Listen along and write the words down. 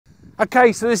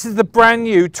Okay, so this is the brand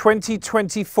new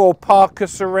 2024 Parker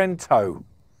Sorento.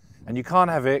 And you can't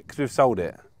have it because we've sold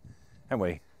it, haven't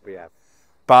we? We have.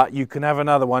 But you can have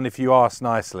another one if you ask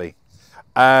nicely.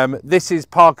 This is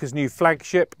Parker's new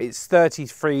flagship. It's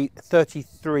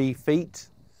 33 feet.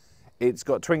 It's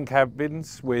got twin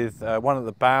cabins with one at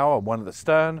the bow and one at the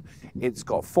stern. It's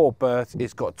got 4 berths.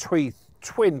 It's got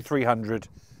twin 300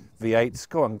 V8s.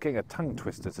 Go on, I'm getting a tongue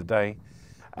twister today.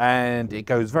 And it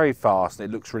goes very fast. It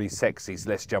looks really sexy, so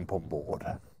let's jump on board.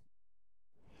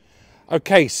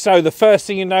 Okay, so the first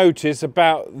thing you notice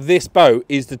about this boat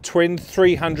is the twin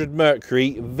 300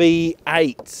 Mercury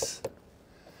V8.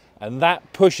 And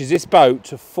that pushes this boat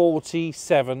to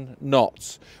 47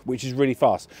 knots, which is really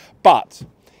fast. But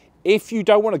if you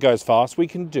don't want to go as fast, we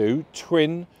can do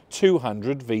twin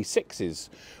 200 V6s,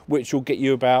 which will get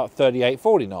you about 38,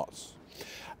 40 knots.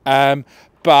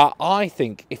 But I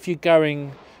think if you're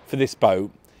going for this boat,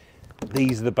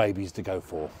 these are the babies to go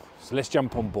for. So let's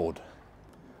jump on board.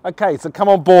 Okay, so come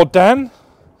on board, Dan.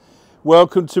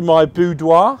 Welcome to my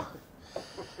boudoir.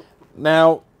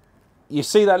 Now, you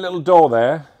see that little door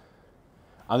there?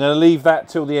 I'm going to leave that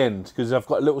till the end because I've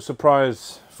got a little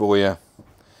surprise for you.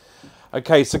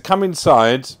 Okay, so come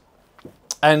inside.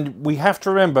 And we have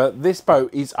to remember, this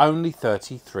boat is only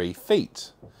 33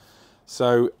 feet.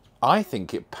 So I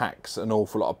think it packs an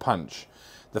awful lot of punch.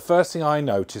 The first thing I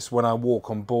notice when I walk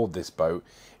on board this boat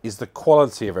is the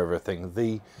quality of everything.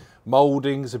 The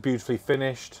moldings are beautifully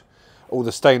finished. All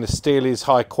the stainless steel is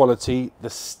high quality. The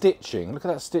stitching, look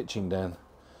at that stitching, Dan.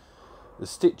 The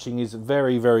stitching is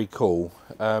very, very cool.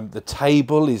 The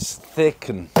table is thick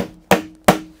and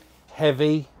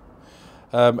heavy.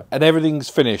 And everything's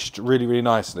finished really, really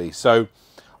nicely. So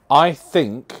I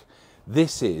think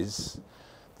this is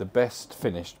the best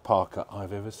finished Parker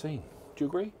I've ever seen. Do you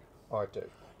agree? I do.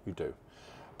 You do.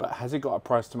 But has it got a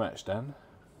price to match, Dan?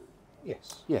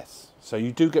 Yes. Yes. So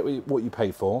you do get what you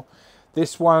pay for.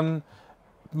 This one,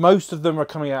 most of them are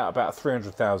coming out about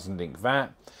 300,000 ink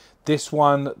VAT. This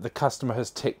one, the customer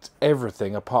has ticked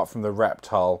everything apart from the wrapped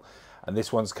hull. And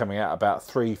this one's coming out about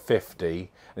 350.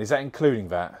 And is that including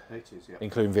VAT? It is, yeah.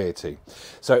 Including VAT.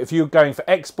 So if you're going for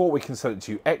export, we can sell it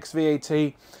to you ex VAT,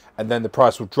 and then the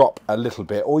price will drop a little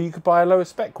bit. Or you could buy a lower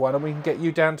spec one and we can get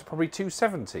you down to probably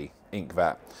 270 ink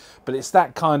VAT. But it's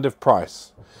that kind of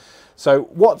price. So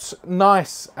what's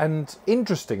nice and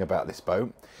interesting about this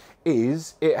boat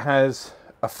is it has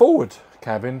a forward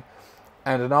cabin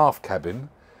and an aft cabin,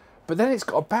 but then it's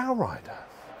got a bow rider.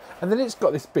 And then it's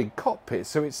got this big cockpit,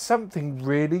 so it's something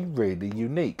really, really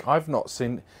unique. I've not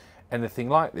seen anything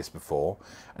like this before.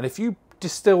 And if you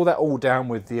distill that all down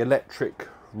with the electric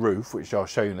roof, which I'll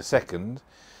show you in a second,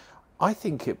 I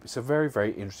think it's a very,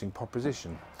 very interesting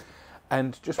proposition.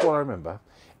 And just what I remember,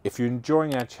 if you're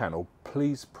enjoying our channel,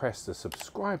 please press the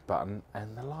subscribe button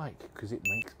and the like, because it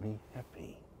makes me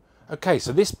happy. Okay,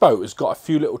 so this boat has got a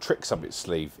few little tricks up its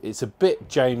sleeve. It's a bit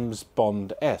James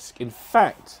Bond-esque. In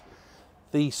fact,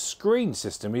 the screen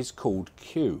system is called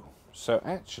Q. So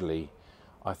actually,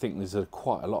 I think there's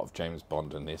quite a lot of James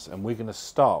Bond in this, and we're going to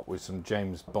start with some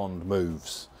James Bond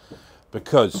moves,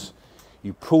 because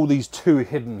you pull these 2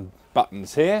 hidden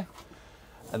buttons here,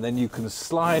 and then you can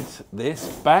slide this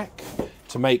back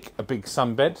to make a big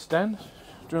sunbed. Dan, do you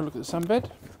want to look at the sunbed?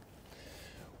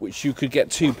 Which you could get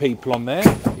 2 people on there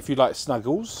if you like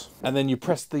snuggles. And then you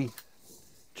press the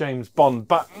James Bond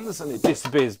buttons and it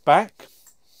disappears back.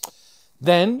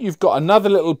 Then you've got another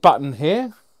little button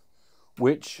here,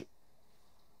 which,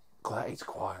 God, that is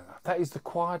quiet. That is the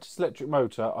quietest electric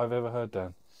motor I've ever heard,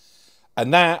 Dan.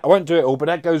 And that, I won't do it all, but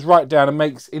that goes right down and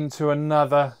makes into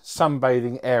another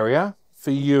sunbathing area for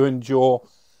you and your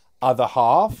other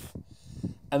half.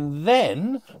 And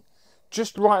then,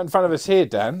 just right in front of us here,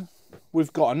 Dan,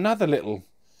 we've got another little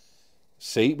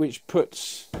seat which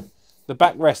puts the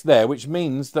backrest there, which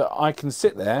means that I can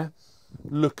sit there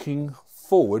looking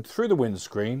forward through the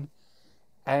windscreen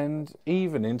and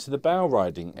even into the bow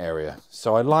riding area.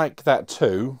 So I like that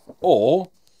too. Or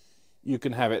you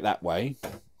can have it that way.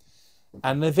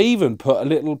 And they've even put a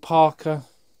little Parker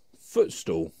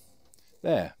footstool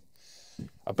there.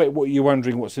 I bet what you're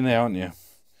wondering what's in there, aren't you?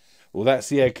 Well, that's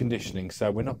the air conditioning,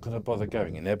 so we're not going to bother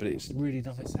going in there, but it's really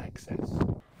nice access.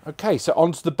 Okay, so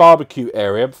onto the barbecue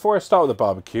area. Before I start with the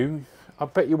barbecue, I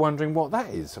bet you're wondering what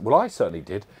that is. Well, I certainly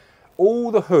did.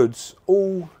 All the hoods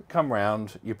all come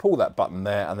round, you pull that button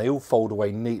there, and they all fold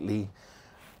away neatly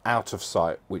out of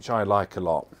sight, which I like a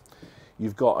lot.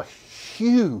 You've got a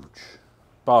huge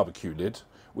barbecue lid,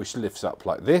 which lifts up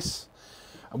like this.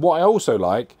 And what I also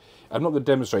like, I'm not going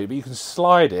to demonstrate it, but you can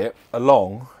slide it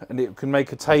along and it can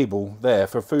make a table there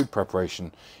for food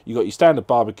preparation. You've got your standard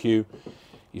barbecue,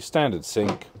 your standard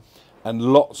sink, and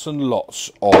lots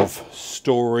of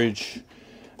storage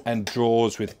and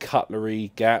drawers with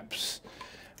cutlery gaps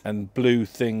and blue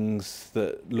things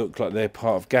that look like they're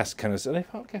part of gas canisters. Are they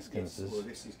part of gas canisters? Yes, well,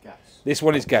 this is gas. This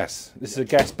one is gas. This is a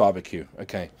gas barbecue.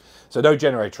 Okay. So no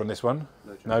generator on this one.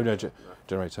 No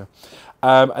generator.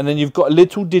 And then you've got a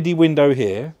little diddy window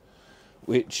here,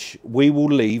 which we will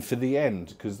leave for the end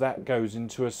because that goes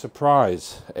into a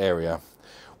surprise area.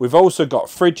 We've also got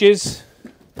fridges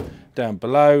down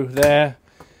below there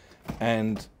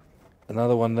and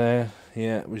another one there,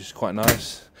 yeah, which is quite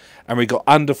nice. And we've got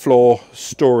underfloor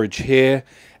storage here.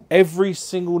 Every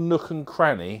single nook and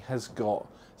cranny has got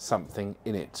something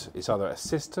in it. It's either a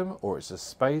system or it's a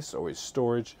space or it's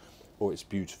storage or it's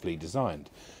beautifully designed.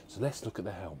 So let's look at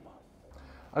the helm.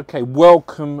 Okay,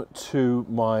 welcome to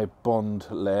my Bond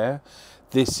lair.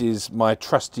 This is my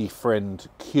trusty friend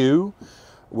Q,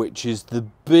 which is the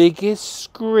biggest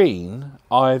screen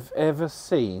I've ever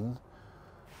seen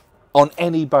on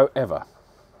any boat ever.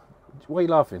 Why are you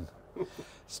laughing?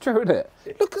 It's true, isn't it?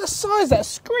 Look at the size of that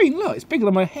screen. Look, it's bigger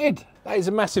than my head. That is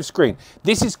a massive screen.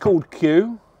 This is called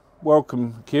Q.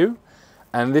 Welcome, Q.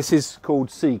 And this is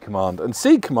called C Command. And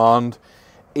C Command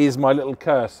is my little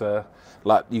cursor,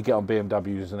 like you get on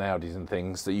BMWs and Audis and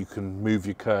things, that you can move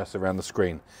your cursor around the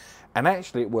screen. And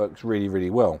actually it works really, really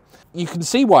well. You can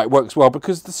see why it works well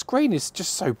because the screen is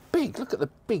just so big. Look at the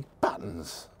big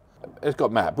buttons. It's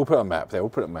got map. We'll put a map there. We'll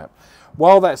put a map.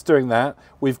 While that's doing that,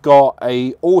 we've got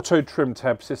a auto trim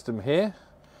tab system here.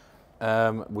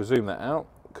 We'll zoom that out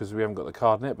because we haven't got the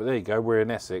card in it. But there you go. We're in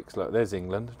Essex. Look, there's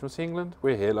England. Do you want to see England?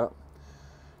 We're here. Look.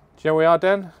 Do you know where we are,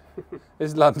 Dan?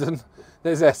 There's London.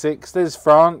 There's Essex. There's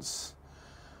France.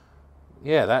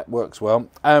 Yeah, that works well.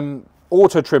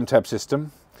 Auto trim tab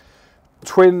system.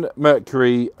 Twin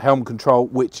Mercury helm control,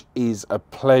 which is a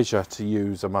pleasure to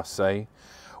use, I must say.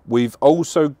 We've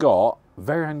also got,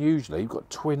 very unusually, we've got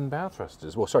twin bow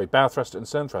thrusters. Well, sorry, bow thruster and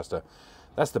stern thruster.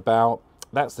 That's the bow,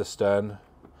 that's the stern.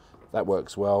 That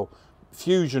works well.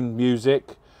 Fusion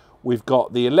music. We've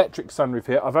got the electric sunroof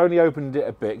here. I've only opened it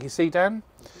a bit. You see, Dan?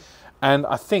 And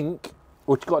I think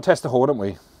we've got to test the horn, haven't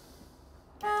we?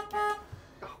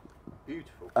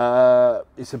 Beautiful.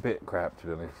 It's a bit crap, to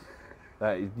be honest.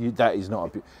 That is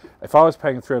not a... If I was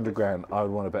paying 300 grand, I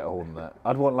would want a better horn than that.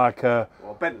 I'd want like a...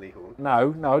 Well, a Bentley horn?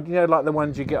 No, you know, like the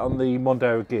ones you get on the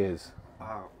Mondeo gears.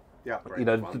 Oh, yeah. You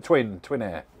know, the twin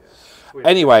air. Yeah.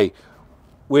 Anyway,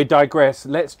 we digress.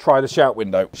 Let's try the shout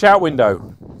window. Shout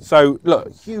window. So,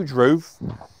 look, huge roof.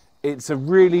 It's a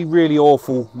really, really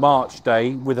awful March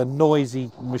day with a noisy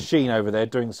machine over there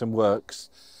doing some works.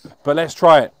 But let's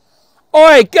try it.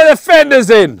 Oi, get the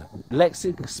fenders in! Let's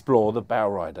explore the bow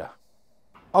rider.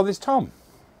 Oh, there's Tom.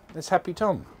 There's Happy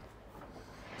Tom.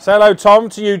 Say hello, Tom,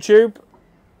 to YouTube.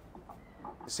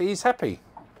 See, he's happy.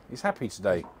 He's happy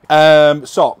today.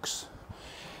 Socks.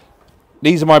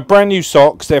 These are my brand new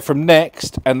socks. They're from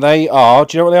Next, and they are...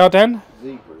 Do you know what they are, Dan?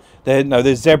 Zebras.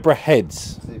 They're zebra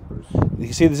heads. Zebras.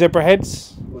 You see the zebra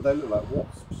heads? Well, they look like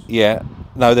wasps. Yeah.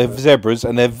 No, they're zebras,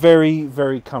 and they're very,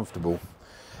 very comfortable.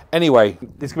 Anyway,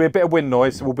 there's going to be a bit of wind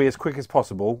noise, so we'll be as quick as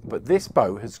possible. But this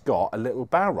boat has got a little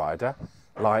bow rider,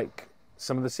 like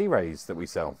some of the Sea Rays that we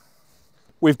sell.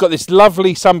 We've got this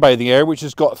lovely sunbathing area, which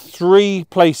has got 3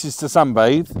 places to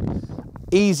sunbathe.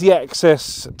 Easy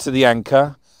access to the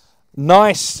anchor.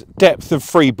 Nice depth of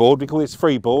freeboard. We call this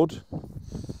freeboard.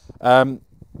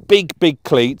 Big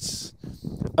cleats.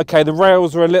 Okay, the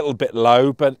rails are a little bit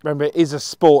low, but remember, it is a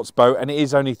sports boat and it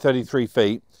is only 33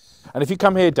 feet. And if you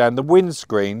come here, Dan, the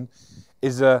windscreen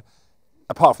is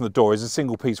apart from the door, is a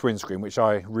single piece windscreen, which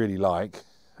I really like.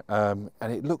 And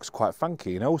it looks quite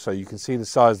funky. And also you can see the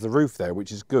size of the roof there,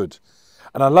 which is good.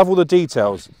 And I love all the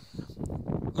details.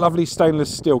 Lovely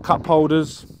stainless steel cup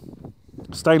holders,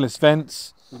 stainless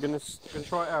vents. You're gonna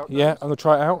try it out? Yeah, I'm gonna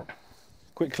try it out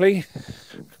quickly.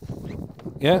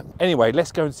 Yeah. Anyway,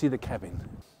 let's go and see the cabin.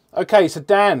 Okay, so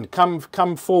Dan,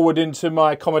 come forward into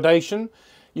my accommodation.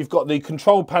 You've got the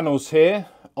control panels here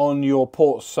on your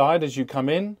port side as you come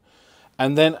in.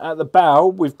 And then at the bow,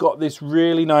 we've got this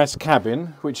really nice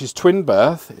cabin, which is twin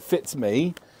berth. It fits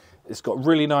me. It's got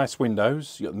really nice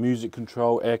windows. You've got music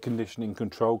control, air conditioning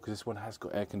control, because this one has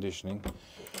got air conditioning.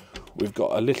 We've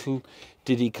got a little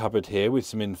diddy cupboard here with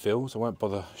some infills. I won't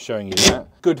bother showing you that.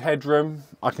 Good headroom.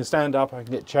 I can stand up, I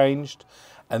can get changed.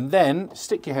 And then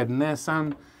stick your head in there,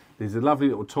 son. There's a lovely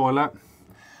little toilet.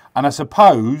 And I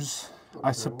suppose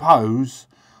I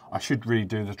should really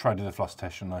try to do the floss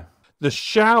test, shouldn't I? The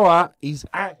shower is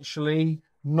actually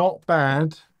not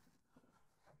bad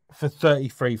for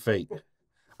 33 feet.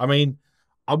 I mean,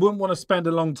 I wouldn't want to spend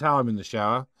a long time in the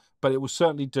shower, but it will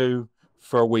certainly do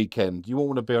for a weekend. You won't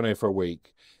want to be on here for a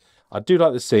week. I do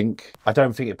like the sink. I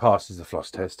don't think it passes the floss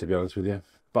test, to be honest with you.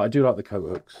 But I do like the coat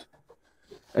hooks.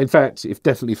 In fact, it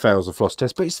definitely fails the floss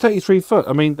test. But it's 33 foot.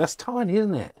 I mean, that's tiny,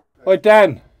 isn't it? Oi,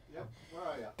 Dan. Yep. Where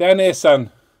are you? Down here,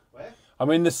 son. Where? I'm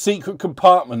in the secret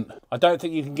compartment. I don't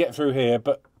think you can get through here,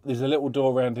 but there's a little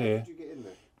door around here. How did you get in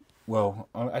there? Well,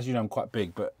 as you know, I'm quite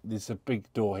big, but there's a big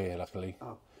door here, luckily. Oh,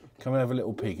 okay. Come and have a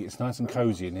little peek. It's nice and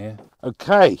cosy in here.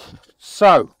 Okay,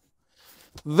 so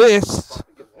this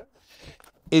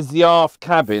is the aft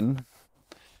cabin,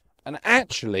 and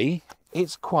actually,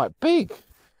 it's quite big.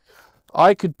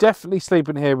 I could definitely sleep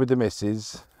in here with the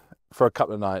missus for a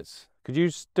couple of nights. Could you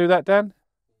do that, Dan?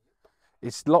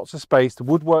 It's lots of space. The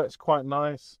woodwork's quite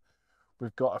nice.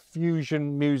 We've got a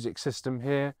fusion music system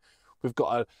here. We've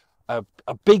got a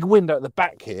big window at the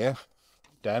back here.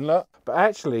 Dan, look. But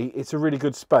actually, it's a really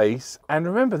good space. And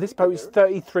remember, this boat is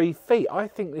 33 feet. I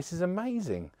think this is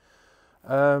amazing.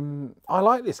 I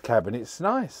like this cabin. It's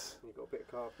nice. You've got a bit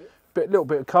of carpet. Little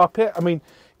bit of carpet. I mean,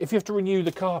 if you have to renew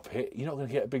the carpet, you're not going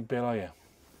to get a big bill, are you?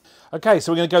 Okay,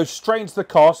 so we're going to go straight into the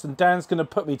cost, and Dan's going to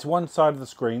put me to one side of the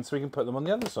screen so we can put them on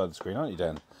the other side of the screen, aren't you,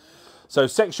 Dan? So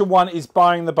section 1 is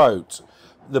buying the boat.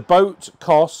 The boat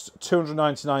costs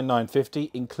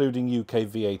 $299,950, including UK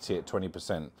VAT at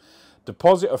 20%.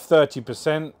 Deposit of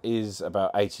 30% is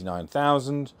about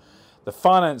 $89,000. The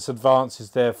finance advance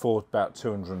is therefore about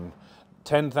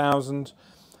 $210,000,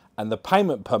 and the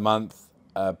payment per month,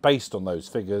 based on those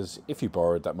figures, if you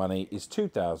borrowed that money, is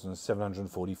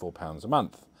 £2,744 a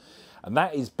month. And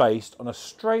that is based on a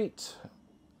straight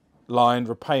line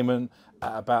repayment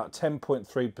at about 10.3%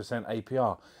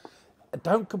 APR.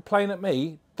 Don't complain at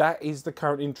me, that is the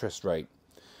current interest rate.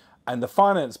 And the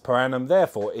finance per annum,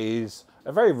 therefore, is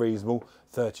a very reasonable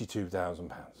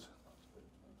 £32,000.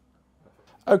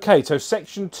 Okay, so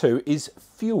section 2 is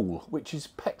fuel, which is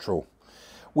petrol.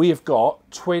 We have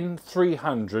got twin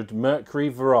 300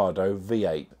 Mercury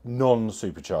V8,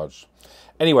 non-supercharged.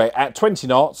 Anyway, at 20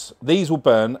 knots, these will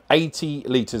burn 80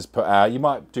 litres per hour. You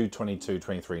might do 22,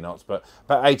 23 knots, but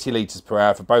about 80 litres per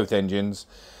hour for both engines.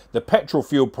 The petrol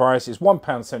fuel price is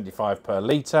 £1.75 per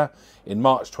litre in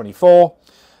March 24.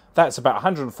 That's about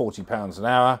 £140 an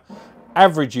hour.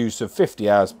 Average use of 50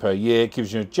 hours per year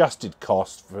gives you an adjusted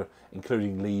cost for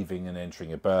including leaving and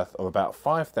entering a berth of about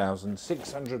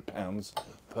 £5,600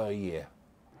 per year.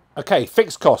 Okay,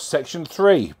 fixed cost, section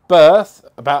 3. Berth,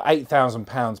 about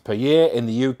 £8,000 per year in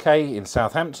the UK in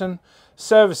Southampton.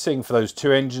 Servicing for those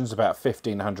two engines, about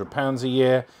 £1,500 a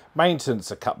year. Maintenance,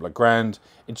 a couple of grand.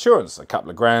 Insurance, a couple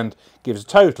of grand. Gives a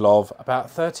total of about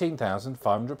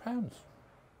 £13,500.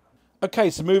 Okay,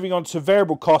 so moving on to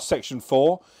variable cost, section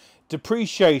 4.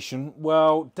 Depreciation,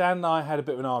 well, Dan and I had a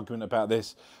bit of an argument about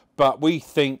this, but we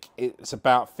think it's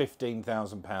about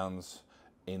 £15,000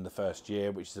 in the first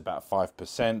year, which is about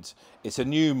 5%. It's a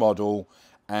new model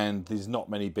and there's not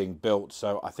many being built,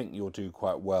 so I think you'll do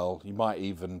quite well. You might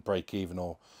even break even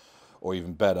or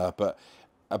even better, but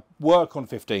work on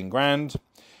 15 grand.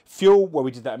 Fuel, well,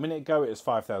 we did that a minute ago, it was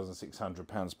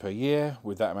 £5,600 per year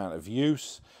with that amount of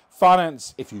use.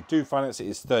 Finance, if you do finance it,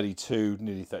 is 32,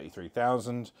 nearly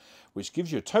 33,000, which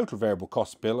gives you a total variable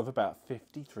cost bill of about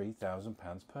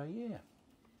 £53,000 per year.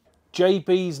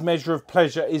 JB's measure of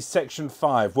pleasure is section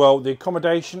 5. Well, the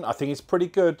accommodation, I think it's pretty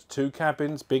good. 2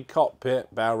 cabins, big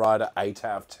cockpit, bow rider, 8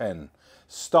 out of 10.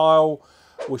 Style,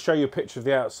 we'll show you a picture of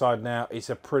the outside now. It's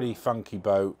a pretty funky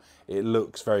boat. It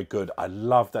looks very good. I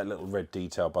love that little red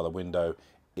detail by the window.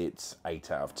 It's 8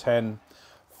 out of 10.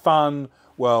 Fun,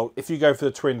 well, if you go for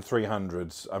the twin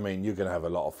 300s, I mean, you're going to have a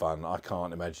lot of fun. I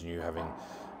can't imagine you having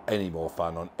any more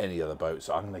fun on any other boat,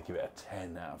 so I'm going to give it a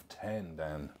 10 out of 10,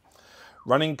 Dan.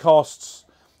 Running costs,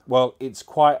 well, it's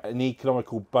quite an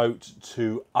economical boat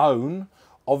to own.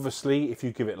 Obviously, if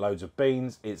you give it loads of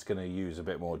beans, it's going to use a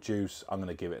bit more juice. I'm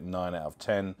going to give it 9 out of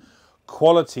 10.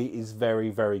 Quality is very,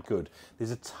 very good.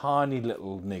 There's a tiny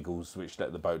little niggles which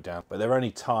let the boat down, but they're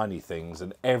only tiny things,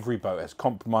 and every boat has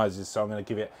compromises, so I'm going to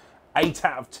give it 8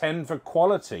 out of 10 for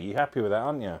quality. You happy with that,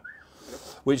 aren't you?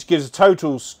 Which gives a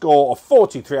total score of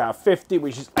 43 out of 50,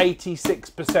 which is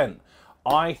 86%.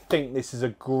 I think this is a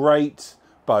great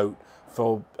boat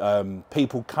for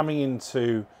people coming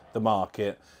into the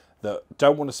market that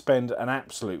don't want to spend an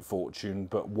absolute fortune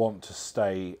but want to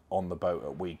stay on the boat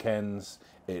at weekends.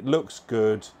 It looks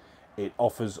good. It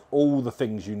offers all the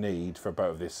things you need for a boat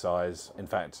of this size. In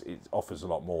fact, it offers a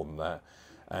lot more than that.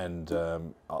 And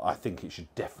I think it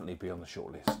should definitely be on the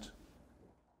short list.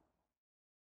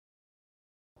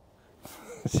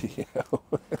 What are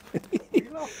you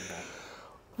laughing at?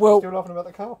 Well, Still laughing about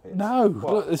the carpet? no,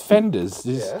 look, there's fenders.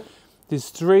 There's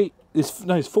 3.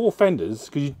 it's 4 fenders,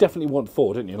 because you definitely want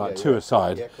 4, don't you? Like Yeah, 2 yeah.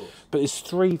 aside. Yeah, of course. But it's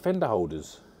 3 fender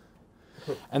holders.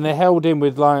 And they're held in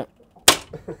with like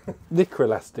liquor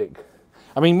elastic.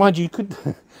 I mean, mind you,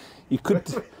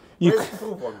 Where's the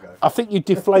fourth one go? I think you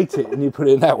deflate it and you put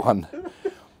it in that one.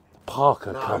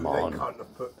 Parker, come they on. can't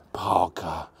have put.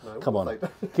 Parker, No, come what on.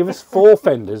 have they Give us 4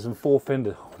 fenders and 4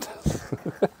 fender holders.